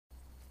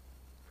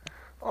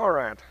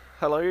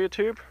Hello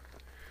YouTube.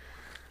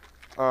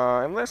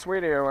 In this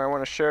video I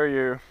want to show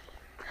you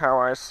how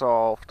I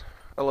solved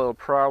a little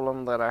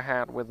problem that I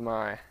had with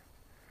my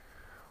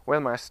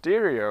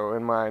stereo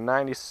in my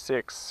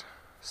 96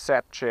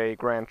 Sat-J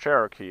Grand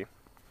Cherokee.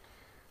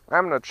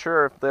 I'm not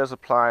sure if this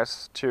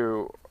applies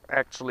to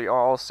actually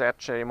all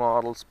Sat-J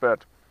models,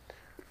 but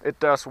it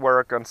does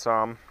work on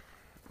some.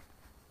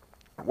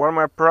 What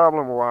my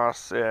problem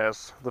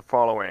is the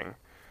following.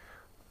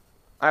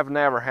 I've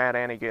never had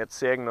any good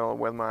signal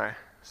with my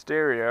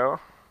stereo,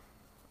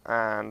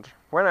 and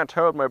when I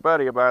told my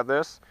buddy about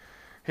this,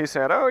 he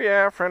said, oh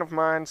yeah, a friend of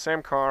mine,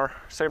 same car,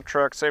 same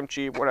truck, same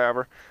Jeep,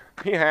 whatever,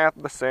 he had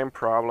the same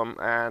problem,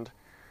 and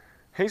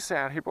he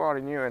said he bought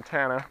a new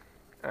antenna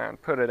and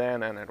put it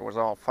in and it was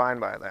all fine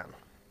by then.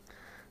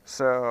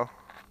 So,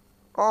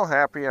 all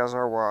happy as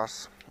I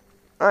was,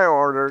 I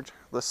ordered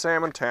the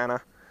same antenna,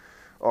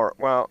 or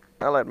well,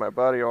 I let my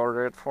buddy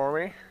order it for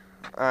me,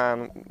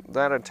 and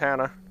that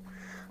antenna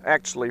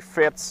actually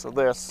fits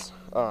this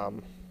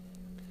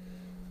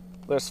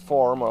this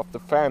form of the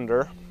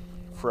fender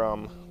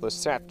from the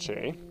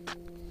Sat-J.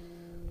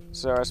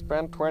 So I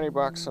spent 20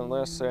 bucks on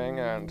this thing,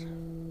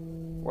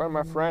 and when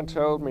my friend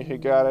told me he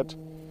got it,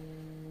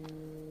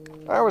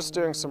 I was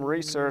doing some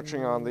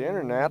researching on the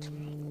internet,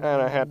 and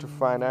I had to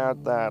find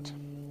out that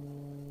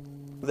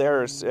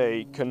there's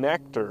a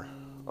connector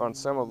on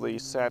some of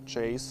these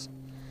Sat-Js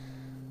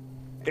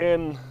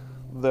in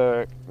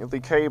the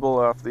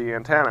cable of the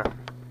antenna.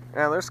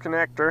 And this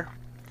connector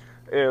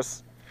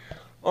is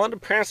on the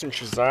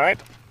passenger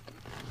side,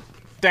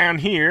 down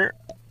here,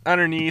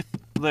 underneath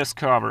this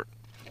cover.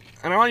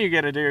 And all you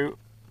gotta do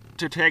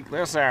to take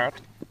this out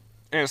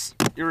is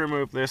you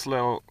remove this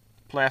little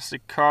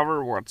plastic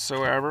cover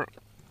whatsoever.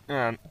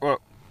 And, well,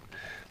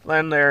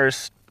 then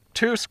there's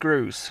two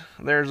screws.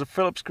 There's a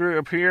Phillips screw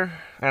up here,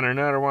 and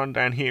another one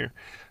down here.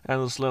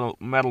 And this little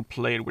metal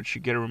plate which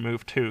you gotta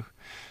remove too.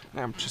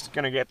 I'm just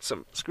gonna get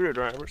some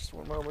screwdrivers,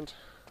 one moment.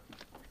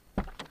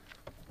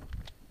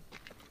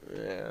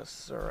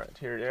 Yes, alright,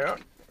 here they are.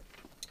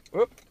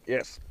 Whoop,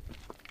 yes.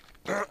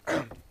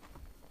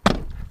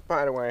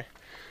 By the way,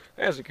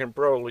 as you can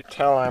probably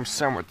tell, I'm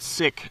somewhat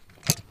sick.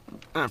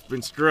 I've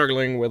been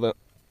struggling with a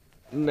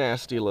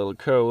nasty little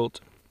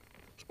cold.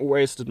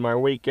 Wasted my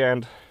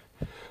weekend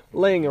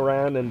laying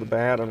around in the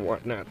bed and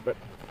whatnot, but,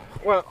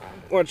 well,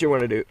 what you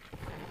want to do?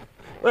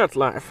 That's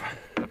life.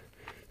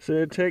 So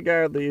you take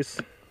out these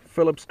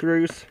Phillips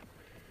screws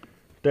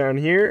down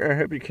here. I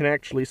hope you can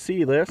actually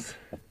see this.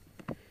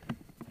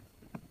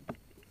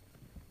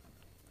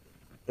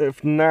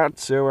 If not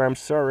so, I'm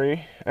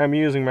sorry. I'm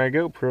using my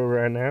GoPro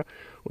right now,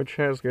 which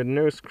has got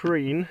no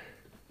screen,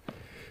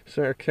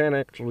 so I can't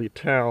actually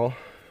tell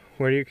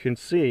what you can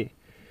see.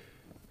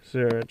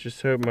 So I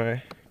just hope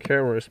my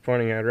camera is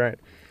pointing out right.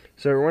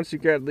 So once you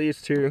get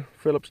these two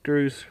Phillips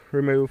screws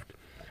removed,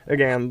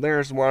 again,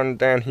 there's one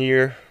down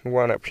here,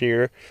 one up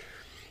here.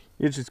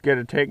 You just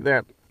gotta take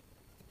that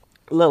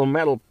little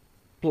metal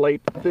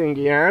plate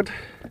thingy out,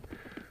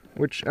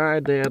 which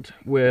I did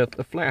with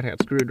a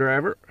flathead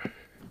screwdriver.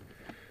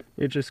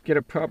 You just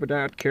gotta pop it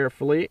out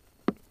carefully.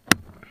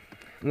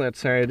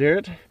 That's how you do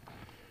it.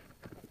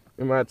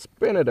 You might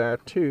spin it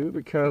out too,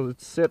 because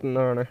it's sitting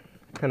on a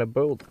kind of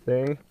bolt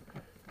thing.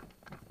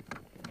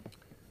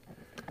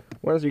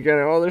 Once you get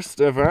all this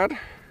stuff out,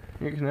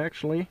 you can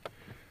actually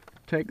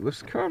take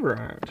this cover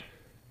out.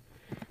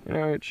 You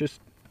know, it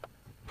just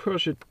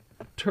push it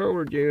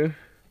toward you,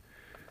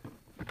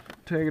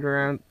 take it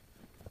around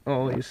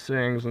all these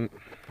things, and,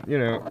 you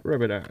know,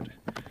 rub it out.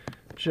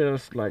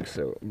 Just like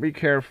so. Be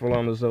careful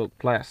on this old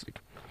plastic.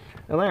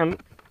 And then,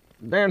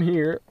 down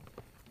here,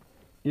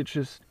 you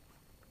just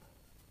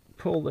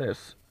pull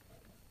this,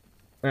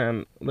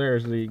 and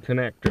there's the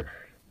connector,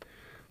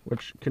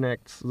 which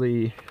connects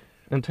the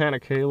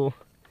antenna cable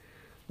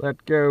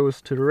that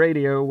goes to the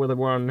radio with the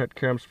one that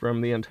comes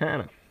from the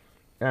antenna.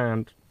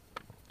 And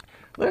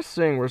this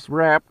thing was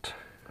wrapped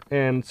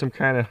in some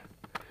kind of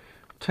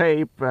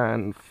tape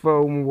and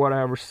foam,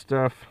 whatever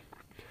stuff,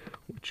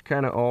 which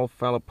kind of all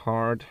fell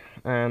apart,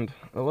 and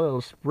a little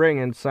spring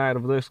inside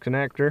of this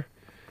connector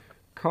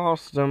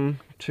caused them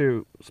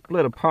to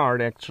split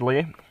apart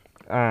actually,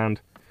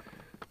 and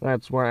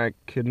that's why I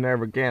could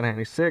never get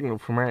any signal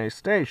from any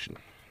station.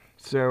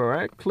 So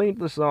I cleaned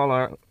this all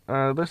up,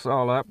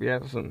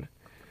 yes, and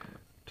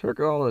took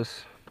all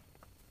this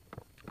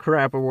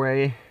crap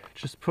away,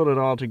 just put it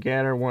all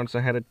together. Once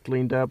I had it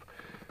cleaned up,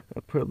 I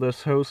put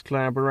this hose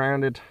clamp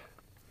around it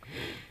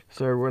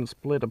so it wouldn't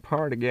split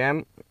apart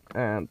again,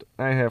 and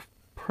I have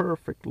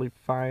perfectly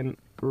fine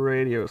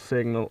radio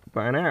signal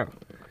by now.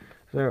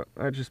 So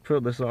I just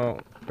put this all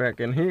back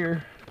in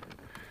here,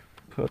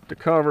 put the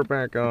cover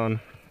back on,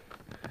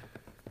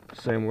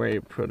 same way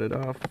you put it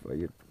off.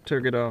 You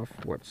took it off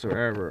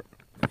whatsoever.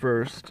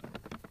 First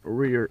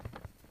rear,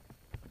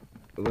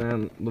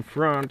 then the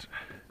front,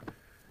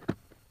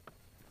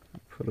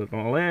 put it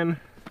all in.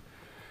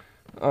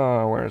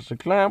 Where's the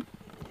clamp?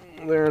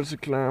 There's the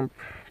clamp.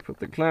 Put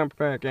the clamp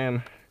back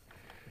in.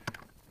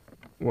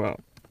 Well,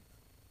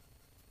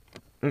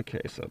 in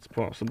case that's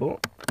possible.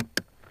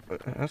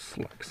 this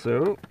like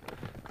so,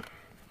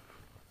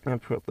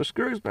 and put the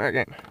screws back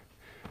in.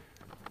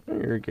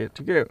 And you're good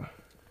to go.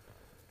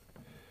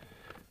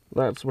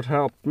 That's what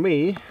helped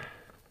me.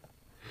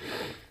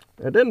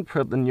 I didn't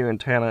put the new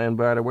antenna in,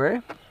 by the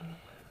way.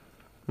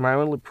 My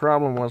only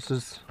problem was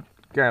this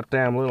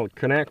goddamn little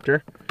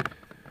connector.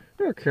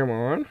 Oh, come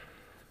on.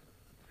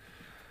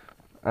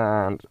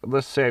 And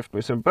this saved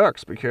me some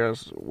bucks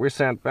because we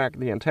sent back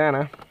the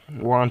antenna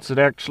once it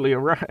actually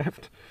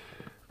arrived.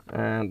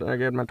 And I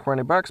get my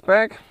 20 bucks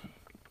back.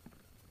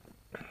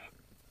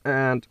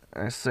 And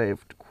I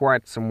saved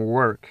quite some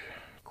work,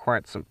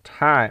 quite some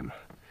time.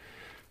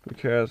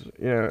 Because,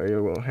 you know,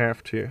 you will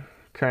have to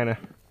kind of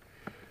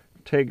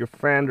take your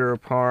fender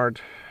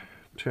apart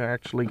to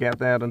actually get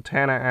that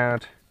antenna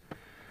out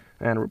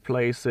and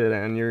replace it,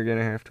 and you're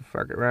gonna have to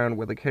fuck around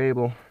with a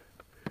cable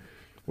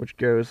which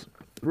goes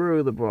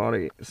through the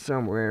body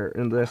somewhere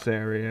in this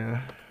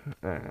area,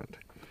 and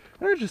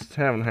I just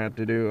haven't had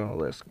to do all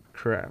this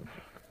crap.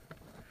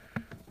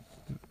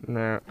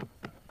 Now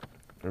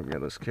I've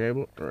got this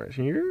cable right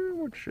here,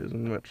 which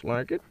isn't much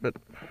like it, but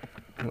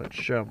let's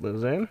shove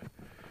this in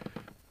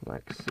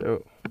like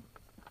so.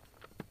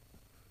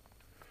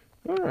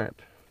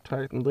 Alright,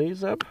 tighten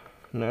these up,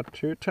 not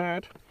too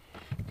tight,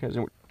 because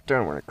we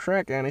don't want to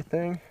crack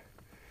anything.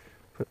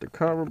 Put the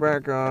cover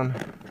back on,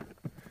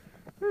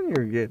 and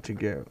you're good to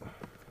go.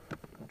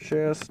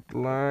 Just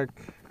like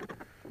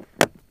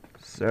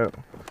so.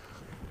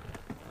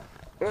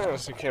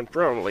 As you can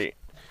probably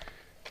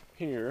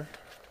hear,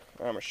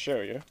 I'm going to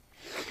show you,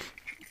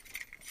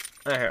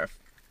 I have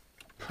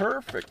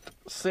perfect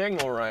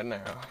signal right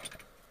now.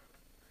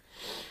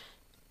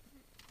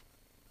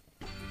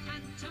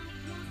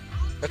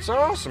 It's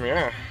awesome,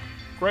 yeah.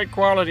 Great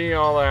quality,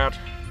 all that.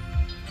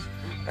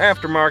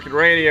 Aftermarket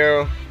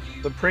radio.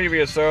 The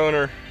previous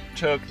owner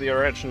took the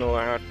original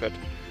out, but,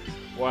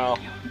 well,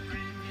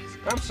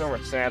 I'm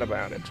somewhat sad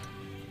about it.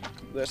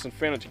 This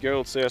Infinity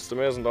Gold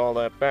system isn't all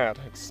that bad.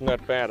 It's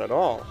not bad at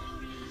all.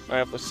 I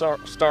have the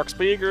stock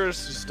speakers,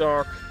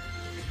 stock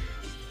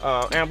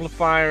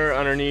amplifier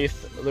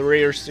underneath the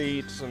rear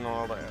seats and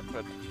all that,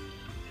 but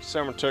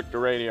someone took the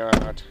radio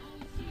out.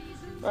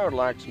 I would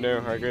like to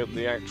know how good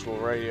the actual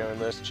radio in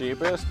this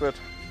Jeep is, but,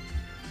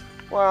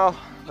 well,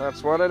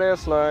 that's what it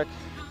is like.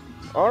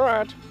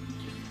 Alright,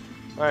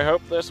 I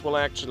hope this will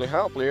actually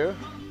help you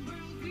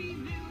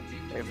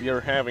if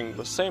you're having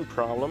the same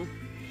problem.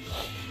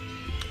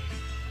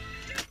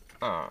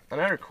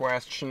 Another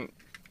question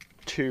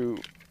to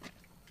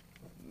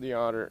the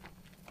other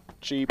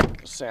Jeep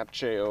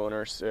Satche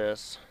owners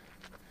is,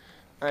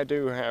 I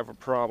do have a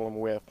problem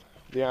with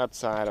the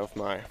outside of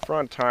my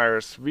front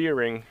tires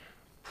veering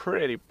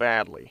pretty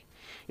badly.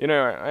 You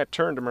know, I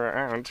turned them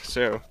around,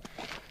 so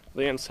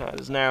the inside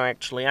is now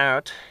actually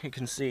out. You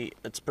can see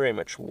it's pretty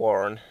much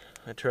worn.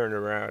 I turned it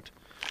around,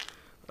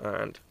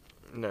 and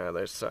now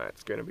this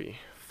side's gonna be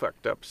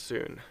fucked up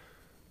soon.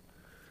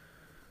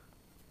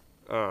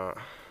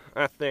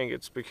 I think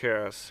it's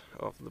because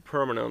of the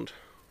permanent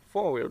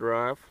four-wheel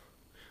drive,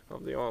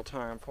 of the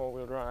all-time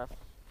four-wheel drive.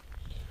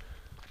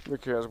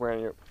 Because when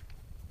you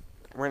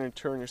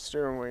turn your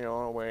steering wheel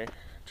all the way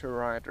to the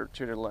right or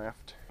to the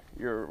left,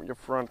 your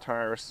front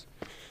tires,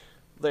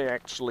 they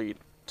actually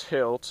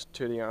tilt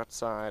to the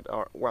outside,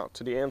 or well,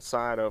 to the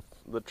inside of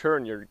the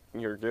turn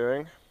you're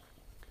doing.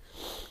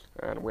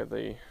 And with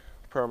the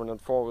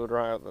permanent four-wheel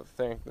drive, I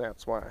think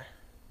that's why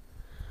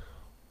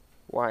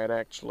it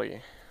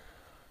actually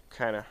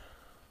kind of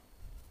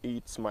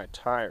eats my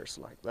tires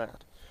like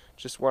that.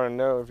 Just want to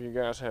know if you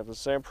guys have the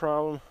same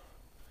problem,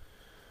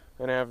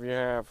 and if you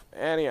have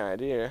any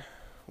idea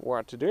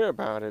what to do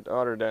about it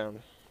other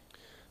than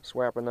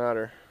swap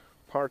another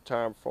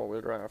part-time four-wheel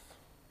drive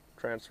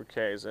transfer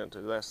case into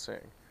this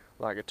thing,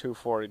 like a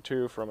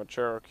 242 from a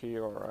Cherokee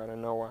or I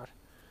don't know what.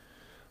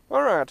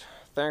 Alright,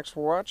 thanks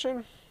for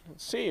watching,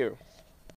 see you.